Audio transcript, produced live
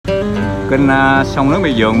Kênh sông nước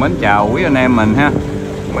miệt vườn mến chào quý anh em mình ha,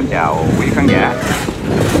 mến chào quý khán giả.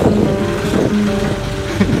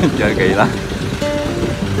 Chơi kỳ lắm.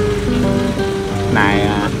 Này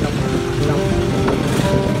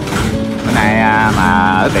bữa nay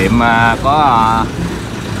mà ở tiệm có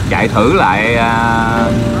chạy thử lại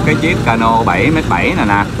cái chiếc Cano 7m7 này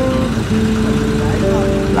nè,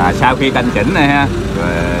 là sau khi canh chỉnh này ha,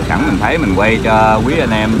 rồi sẵn mình thấy mình quay cho quý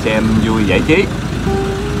anh em xem vui giải trí.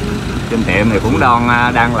 Trên tiệm thì cũng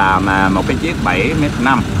đang làm một cái chiếc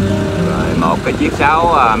 7m5 rồi một cái chiếc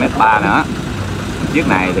 6m3 nữa. Chiếc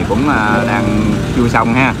này thì cũng đang chui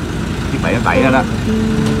xong ha, chiếc 7m7 đó đó.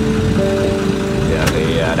 Giờ thì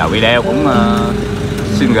đầu video cũng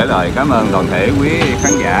xin gửi lời cảm ơn toàn thể quý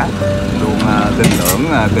khán giả luôn tin tưởng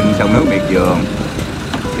kênh sông nước miệt vườn,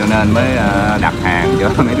 cho nên mới đặt hàng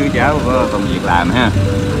cho mấy đứa cháu có công việc làm ha.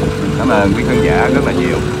 Cảm ơn quý khán giả rất là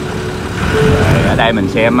nhiều. Rồi ở đây mình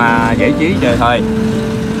xem giải trí chơi thôi.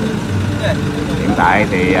 Hiện tại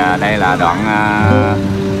thì đây là đoạn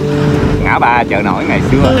ngã ba chợ nổi ngày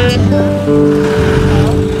xưa.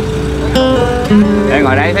 Đây,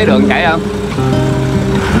 ngồi đây thấy đường chạy không?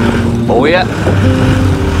 Bụi á.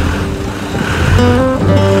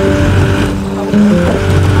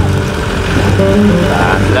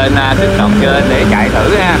 Lên TikTok trên để chạy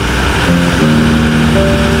thử ha.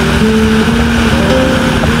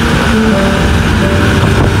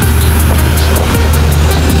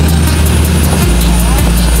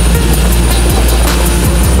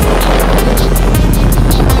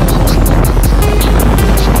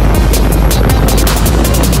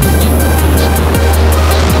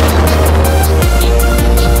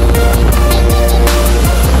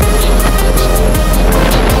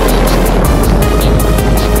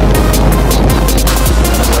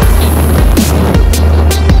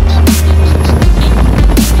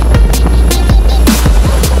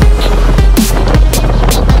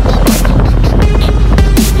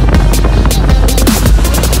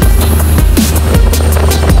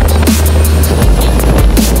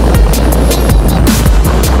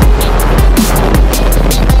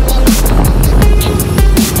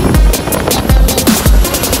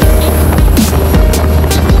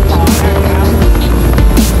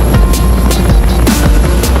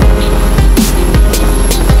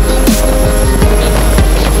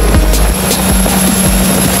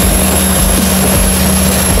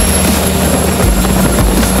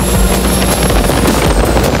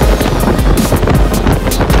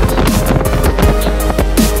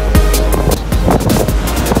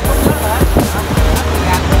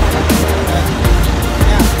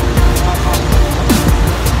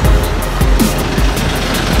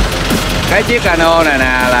 Cái chiếc Cano này nè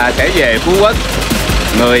là sẽ về Phú Quốc.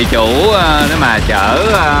 Người chủ nếu mà chở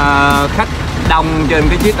khách đông trên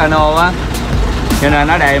cái chiếc Cano á, cho nên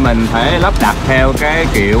ở đây mình phải lắp đặt theo cái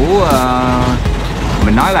kiểu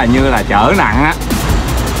mình nói là như là chở nặng á,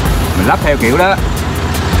 mình lắp theo kiểu đó.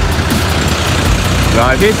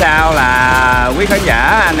 Rồi phía sau là quý khán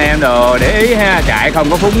giả anh em đồ để ý ha, chạy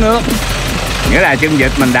không có phúng nước, nghĩa là chân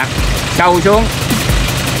vịt mình đặt sâu xuống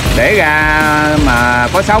để ra mà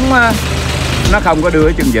có sóng á, nó không có đưa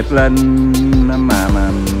cái chân vịt lên mà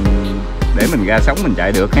để mình ra sóng mình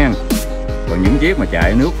chạy được ha. Còn những chiếc mà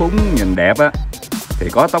chạy nước phúng nhìn đẹp á thì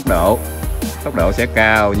có tốc độ sẽ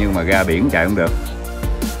cao, nhưng mà ra biển chạy không được,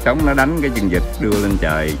 sóng nó đánh cái chân vịt đưa lên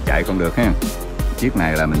trời chạy không được ha. Chiếc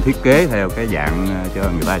này là mình thiết kế theo cái dạng cho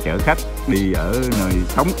người ta chở khách đi ở nơi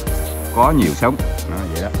sóng, có nhiều sóng nó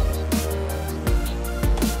vậy đó.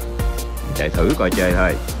 Chạy thử coi chơi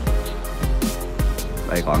thôi.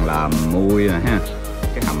 Đây còn làm mui nè ha,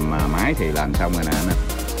 cái hầm máy thì làm xong rồi nè,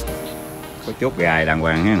 có chốt gài đàng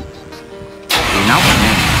hoàng ha, inox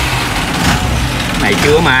nha. Này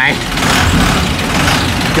chưa mài,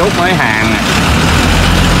 chốt mới hàng nè.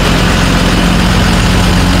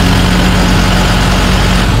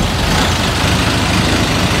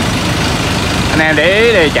 Anh em để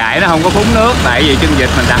ý thì chạy nó không có phúng nước, tại vì chân vịt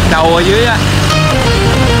mình đặt sâu ở dưới á.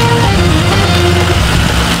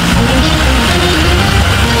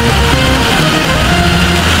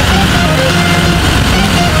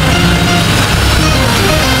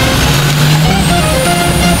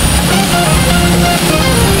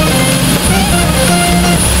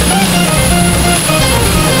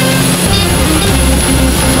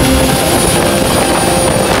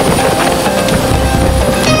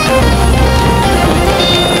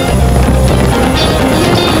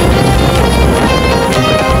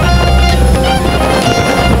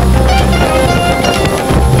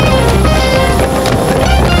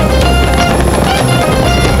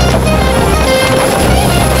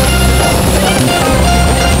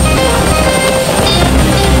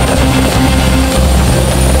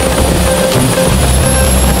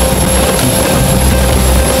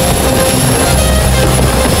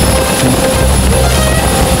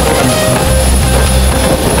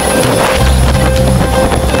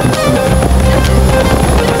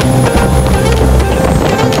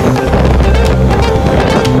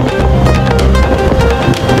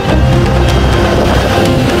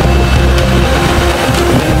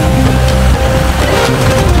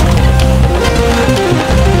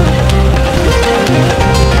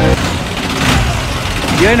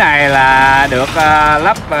 Dưới này là được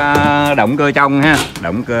lắp động cơ trong ha.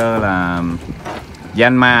 Động cơ là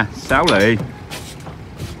Yanmar 6 lị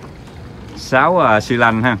 6 xi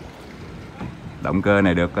lanh ha. Động cơ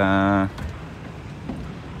này được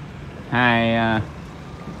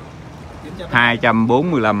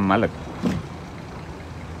 245 mã lực.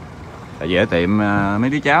 Tại vì ở tiệm mấy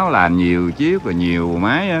đứa cháu làm nhiều chiếc và nhiều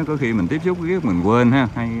máy á, có khi mình tiếp xúc với mình quên ha,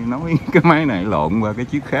 hay nói cái máy này lộn qua cái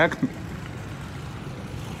chiếc khác.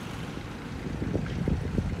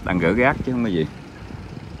 Đang gỡ gác chứ không có gì.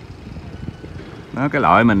 Đó, cái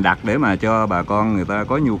loại mình đặt để mà cho bà con người ta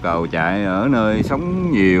có nhu cầu chạy ở nơi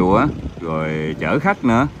sống nhiều á, rồi chở khách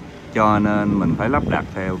nữa, cho nên mình phải lắp đặt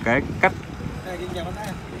theo cái cách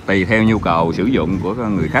tùy theo nhu cầu sử dụng của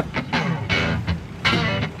người khách.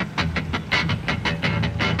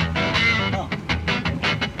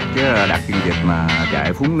 Chứ đặt phiên dịch mà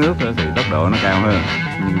chạy phúng nước thì tốc độ nó cao hơn,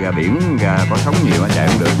 nhưng ra biển ra có sóng nhiều chạy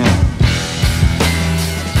không được ha.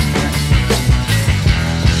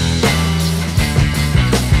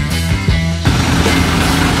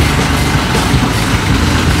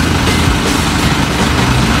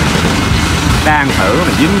 Đang thử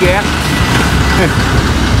mà dính ghét.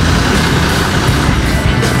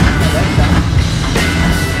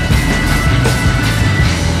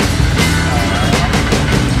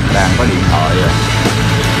 Đang có điện thoại rồi.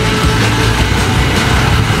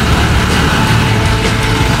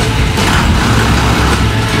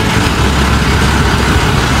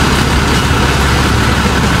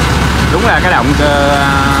 Đúng là cái động cơ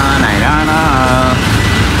này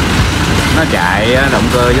nó chạy động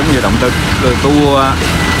cơ giống như động cơ tua,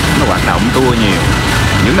 nó hoạt động tua nhiều.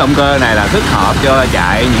 Những động cơ này là thích hợp cho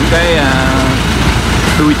chạy những cái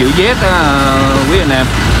đuôi chữ Z đó, quý anh em.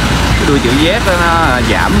 Cái đuôi chữ Z đó, nó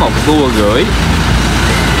giảm 1 tua rưỡi.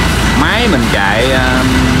 Máy mình chạy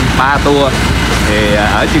 3 tua thì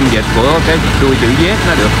ở chân vịt của cái đuôi chữ Z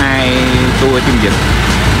nó được 2 tua chân vịt.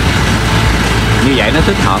 Như vậy nó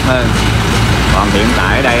thích hợp hơn. Còn hiện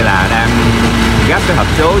tại ở đây là đang gấp cái hộp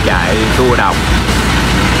số chạy tua đồng,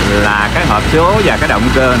 là cái hộp số và cái động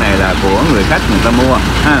cơ này là của người khách người ta mua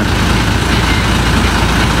ha.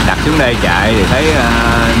 Đặt xuống đây chạy thì thấy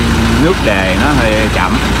nước đề nó hơi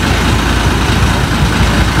chậm.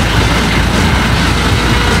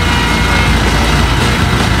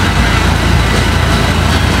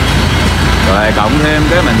 Rồi cộng thêm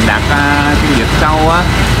cái mình đặt phiên dịch sâu á,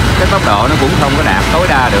 cái tốc độ nó cũng không có đạt tối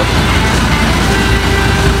đa được.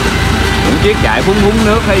 Những chiếc chạy phúng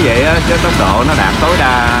nước thấy vậy á, chứ tốc độ nó đạt tối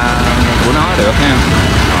đa của nó được ha.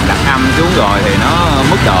 Còn đặt âm xuống rồi thì nó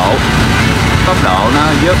mức độ tốc độ nó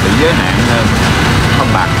bị giới hạn hơn, không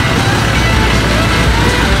bằng.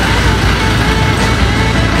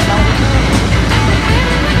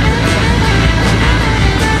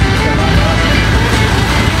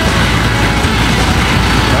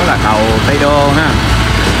 Đó là cầu Tây Đô ha.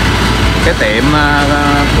 Cái tiệm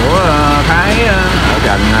của Thái ở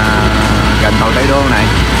gần cầu Tây Đô này.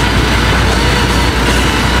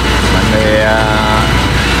 Mình thì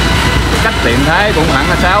cách tiệm Thái cũng khoảng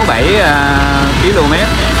 6-7 km.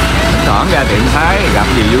 Thoảng ra tiệm Thái gặp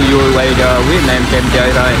gì vui vui quay cho quý anh em xem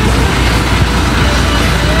chơi thôi.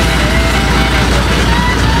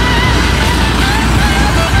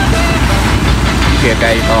 Kia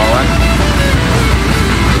cây to quá.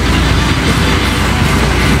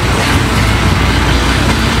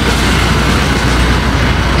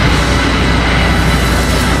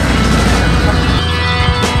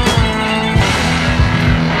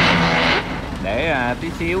 Tí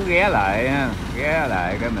xíu ghé lại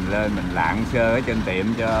cái mình lên mình lạng sơ ở trên tiệm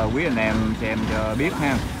cho quý anh em xem cho biết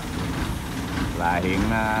ha. Là hiện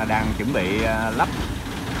đang chuẩn bị lắp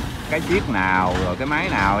cái chiếc nào rồi cái máy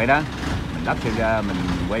nào vậy đó, mình lắp sơ mình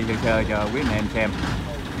quay sơ cho quý anh em xem.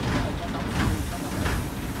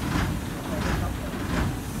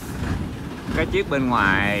 Cái chiếc bên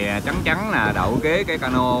ngoài trắng là đậu kế cái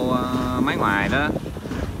cano máy ngoài đó,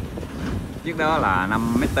 chiếc đó là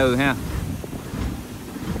 5,4 m ha.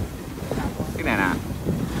 Cái này nè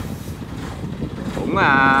cũng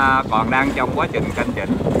còn đang trong quá trình canh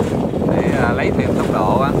chỉnh để lấy thêm tốc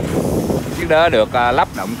độ á. Chiếc đó được lắp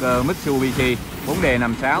động cơ Mitsubishi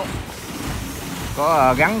 4D56,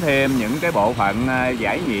 có gắn thêm những cái bộ phận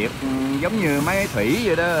giải nhiệt giống như máy thủy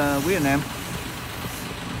vậy đó quý anh em.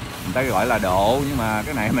 Người ta gọi là độ, nhưng mà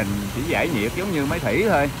cái này mình chỉ giải nhiệt giống như máy thủy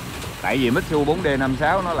thôi. Tại vì Mitsubishi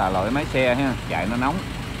 4D56 nó là loại máy xe ha, chạy nó nóng,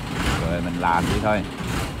 rồi mình làm vậy thôi.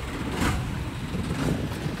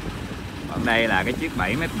 Còn đây là cái chiếc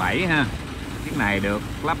 7,7 m ha. Chiếc này được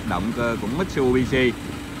lắp động cơ cũng Mitsubishi.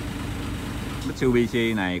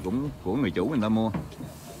 Mitsubishi này cũng của người chủ người ta mua.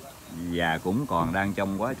 và cũng còn đang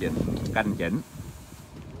trong quá trình canh chỉnh.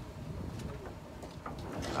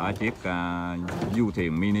 Đó, chiếc du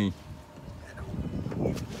thuyền mini.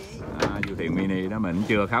 Du thuyền mini đó mình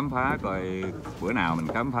chưa khám phá, coi bữa nào mình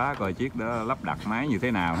khám phá coi chiếc đó lắp đặt máy như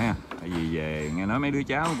thế nào ha. Tại vì về nghe nói mấy đứa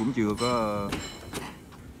cháu cũng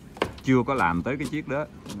chưa có làm tới cái chiếc đó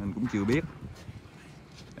nên cũng chưa biết.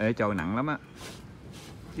 Ê, trôi nặng lắm á,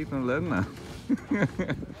 chiếc nó lớn mà.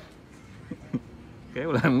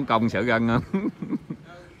 Kéo lên cũng cong sợ gân không.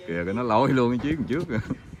 Kìa nó lôi luôn cái chiếc trước rồi.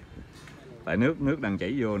 Tại nước đang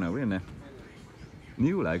chảy vô nè quý anh nè,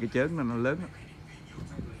 níu lại cái chớn nó lớn.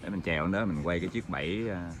 Để mình chèo đó mình quay cái chiếc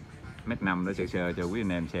 7m5 đó sơ sơ cho quý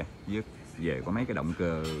anh em xem. Dứt về có mấy cái động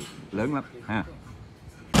cơ lớn lắm ha.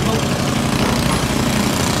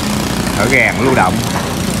 Ở gàn lưu động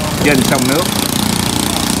trên sông nước.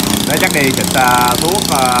 Đó chắc đi xịt thuốc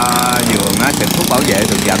vườn á, xịt thuốc bảo vệ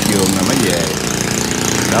thực vật vườn rồi mới về.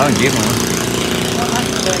 Đó một chiếc nữa.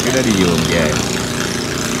 Cái đó đi vườn về.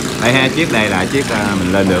 Đây ha, chiếc đây là chiếc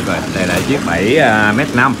mình lên được rồi. Đây là chiếc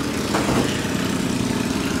 7m5.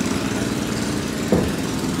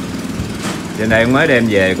 Trên đây mới đem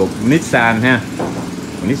về cục Nissan ha.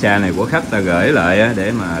 Nissan này của khách ta gửi lại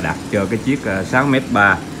để mà đặt cho cái chiếc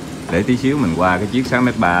 6m3. Để tí xíu mình qua cái chiếc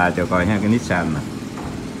 6m3 cho coi ha, cái Nissan này.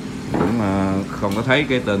 Cũng không có thấy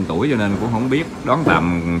cái tên tuổi cho nên cũng không biết, đoán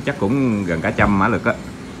tầm chắc cũng gần cả 100 mã lực á.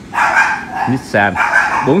 Nissan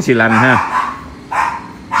 4 xi lanh ha,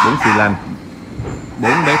 4 xi lanh,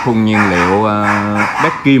 4 bé khung nhiên liệu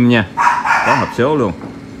bét kim nha, có hộp số luôn.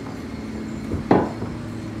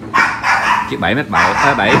 Chiếc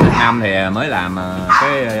 7m5 thì mới làm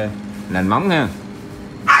cái nền móng ha,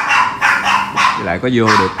 với lại có vô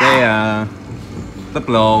được cái tấp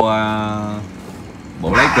lô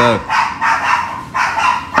bộ lấy cơ.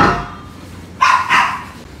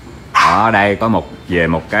 Ở đây có một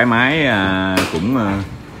cái máy cũng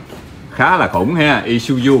khá là khủng ha,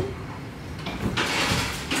 Isuzu,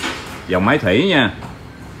 dòng máy thủy nha,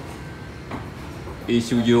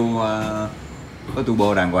 Isuzu có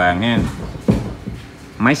turbo đàng hoàng nha,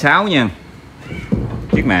 máy 6 nha.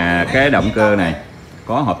 Chiếc mà cái động cơ này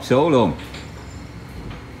có hộp số luôn.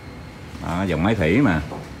 Đó, dòng máy thủy mà.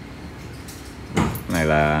 Này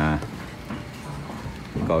là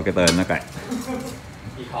coi cái tên nó coi.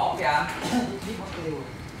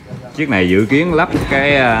 Chiếc này dự kiến lắp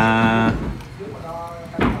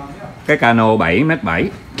cái Cano 7m7.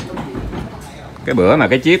 Cái bữa mà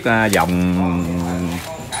cái chiếc dòng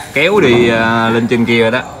kéo đi lên trên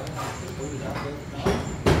kia đó.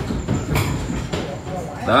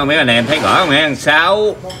 Đó mấy anh em thấy rõ không em?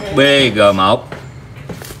 6BG1.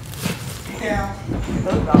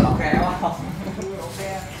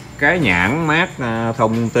 Cái nhãn mác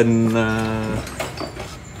thông tin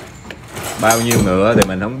bao nhiêu ngựa thì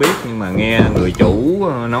mình không biết, nhưng mà nghe người chủ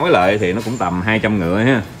nói lại thì nó cũng tầm 200 ngựa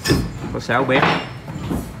ha, có 6 bé.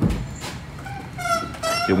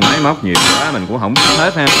 Dùng máy móc nhiều quá mình cũng không biết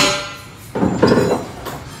hết ha.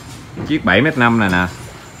 Chiếc 7m5 này nè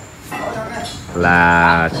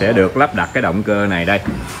là sẽ được lắp đặt cái động cơ này đây.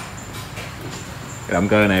 Cái động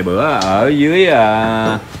cơ này bữa ở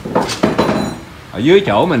dưới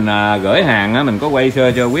chỗ mình gửi hàng á, mình có quay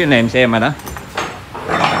sơ cho quý anh em xem rồi đó.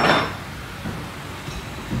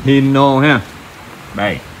 Hino ha,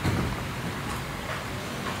 đây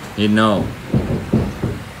Hino,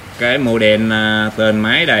 cái model tên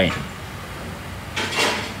máy đây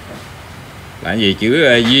là gì,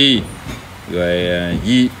 chữ Di rồi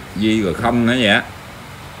Di rồi không nữa vậy á,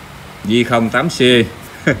 Di08C.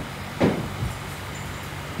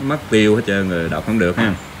 Mất tiêu hết trơn rồi, đọc không được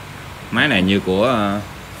ha. Máy này như của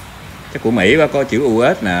chắc của Mỹ, có chữ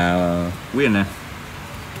US nè quý anh nè.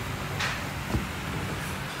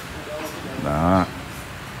 Đó.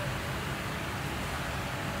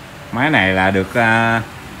 Máy này là được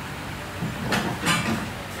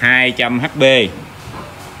 200 HP.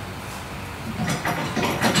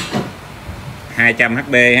 200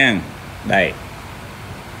 HP ha. Đây.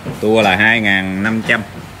 Tua là 2500.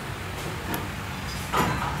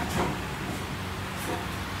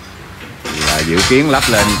 Là dự kiến lắp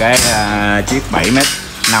lên cái chiếc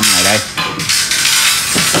 7m5 này đây.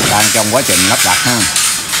 Đang trong quá trình lắp đặt ha.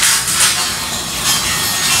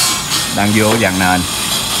 Đang vô dàn nền.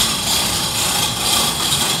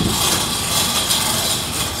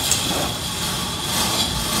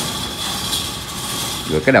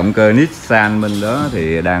 Rồi cái động cơ Nissan bên đó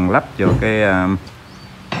thì đang lắp cho cái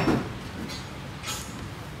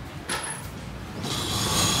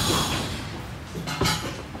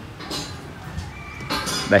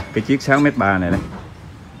đây, cái chiếc 6m3 này đây.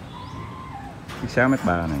 Chiếc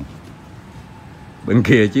 6m3 này. Bên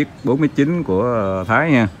kia chiếc 49 của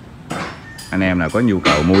Thái nha. Anh em nào có nhu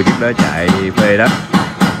cầu mua chiếc đó chạy phê đó.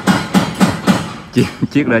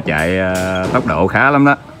 Chiếc đó chạy tốc độ khá lắm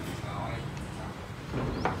đó.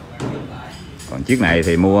 Còn chiếc này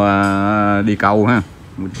thì mua đi câu ha,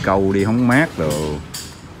 mua đi câu đi hóng mát rồi.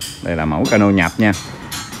 Đây là mẫu cano nhập nha.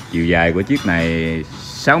 Chiều dài của chiếc này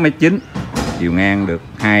 6m9, chiều ngang được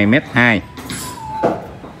 2m2.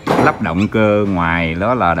 Lắp động cơ ngoài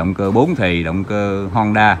đó là động cơ 4 thì, động cơ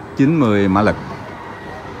Honda 90 mã lực.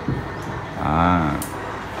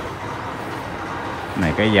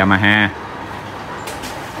 Này cái Yamaha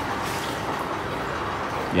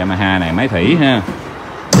này máy thủy ha,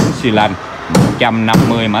 xi lanh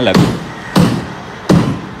 150 mã lực,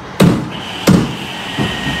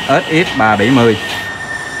 SX 370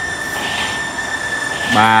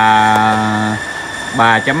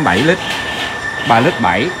 3.7 lít, 3 lít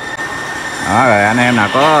 7. Đó, rồi anh em nào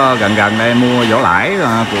có gần đây mua vỏ lãi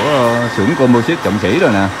của xưởng composite Trọng Sĩ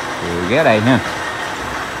rồi nè thì ghé đây ha.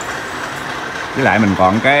 Với lại mình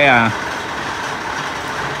còn cái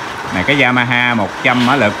này, cái Yamaha 100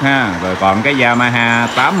 mã lực ha, rồi còn cái Yamaha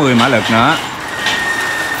 80 mã lực nữa.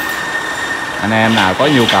 Anh em nào có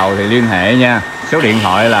nhu cầu thì liên hệ nha. Số điện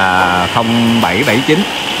thoại là 0779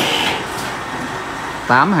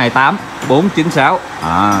 828 496.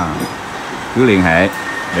 Cứ liên hệ,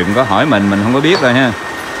 đừng có hỏi mình không có biết rồi ha.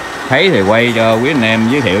 Thấy thì quay cho quý anh em,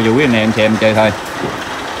 giới thiệu cho quý anh em xem chơi thôi.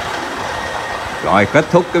 Rồi kết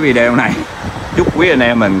thúc cái video này. Chúc quý anh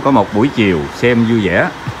em mình có một buổi chiều xem vui vẻ.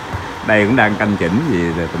 Đây cũng đang canh chỉnh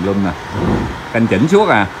gì tùm lum nè, canh chỉnh suốt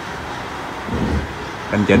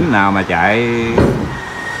canh chỉnh nào mà chạy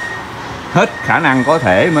hết khả năng có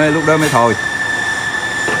thể mới lúc đó mới thôi.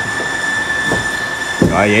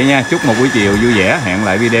 Rồi vậy nha, chúc một buổi chiều vui vẻ, hẹn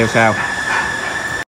lại video sau.